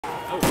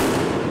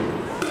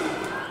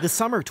The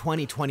summer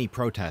 2020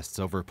 protests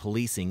over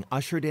policing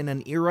ushered in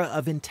an era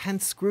of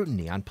intense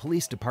scrutiny on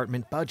police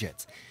department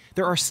budgets.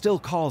 There are still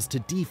calls to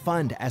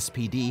defund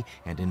SPD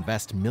and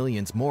invest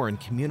millions more in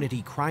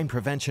community crime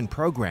prevention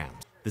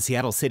programs. The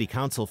Seattle City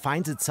Council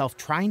finds itself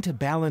trying to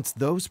balance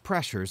those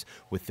pressures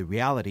with the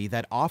reality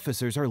that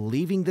officers are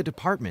leaving the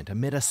department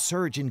amid a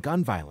surge in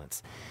gun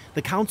violence.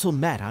 The council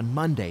met on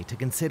Monday to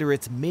consider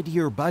its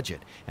mid-year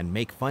budget and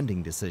make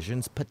funding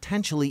decisions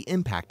potentially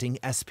impacting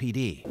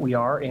SPD. We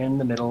are in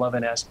the middle of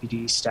an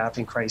SPD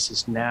staffing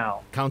crisis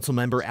now.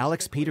 Councilmember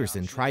Alex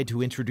Peterson tried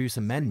to introduce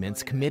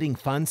amendments committing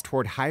funds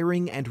toward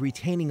hiring and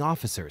retaining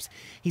officers.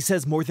 He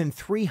says more than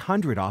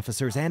 300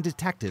 officers and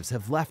detectives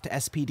have left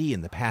SPD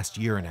in the past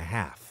year and a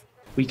half.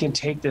 We can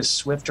take this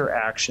swifter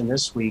action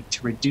this week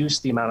to reduce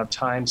the amount of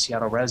time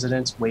Seattle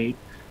residents wait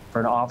for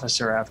an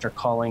officer after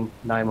calling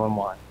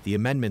 911. The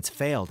amendments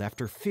failed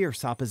after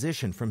fierce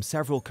opposition from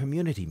several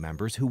community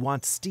members who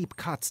want steep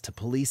cuts to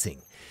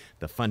policing.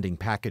 The funding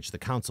package the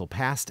council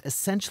passed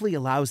essentially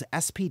allows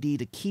SPD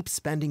to keep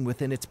spending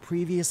within its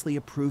previously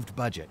approved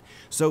budget,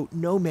 so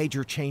no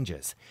major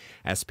changes.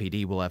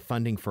 SPD will have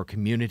funding for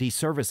community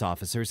service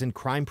officers and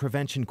crime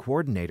prevention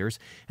coordinators,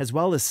 as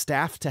well as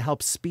staff to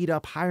help speed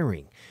up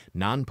hiring.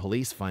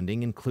 Non-police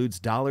funding includes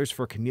dollars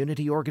for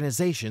community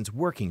organizations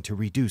working to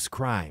reduce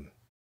crime.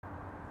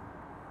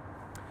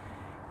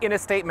 In a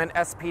statement,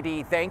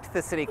 SPD thanked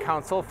the City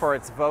Council for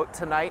its vote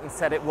tonight and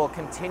said it will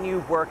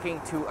continue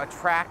working to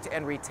attract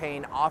and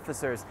retain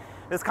officers.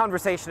 This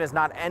conversation is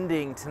not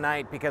ending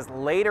tonight because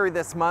later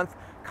this month,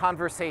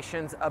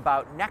 conversations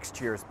about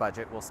next year's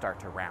budget will start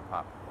to ramp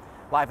up.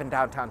 Live in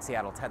downtown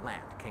Seattle, Ted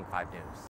Land, King 5 News.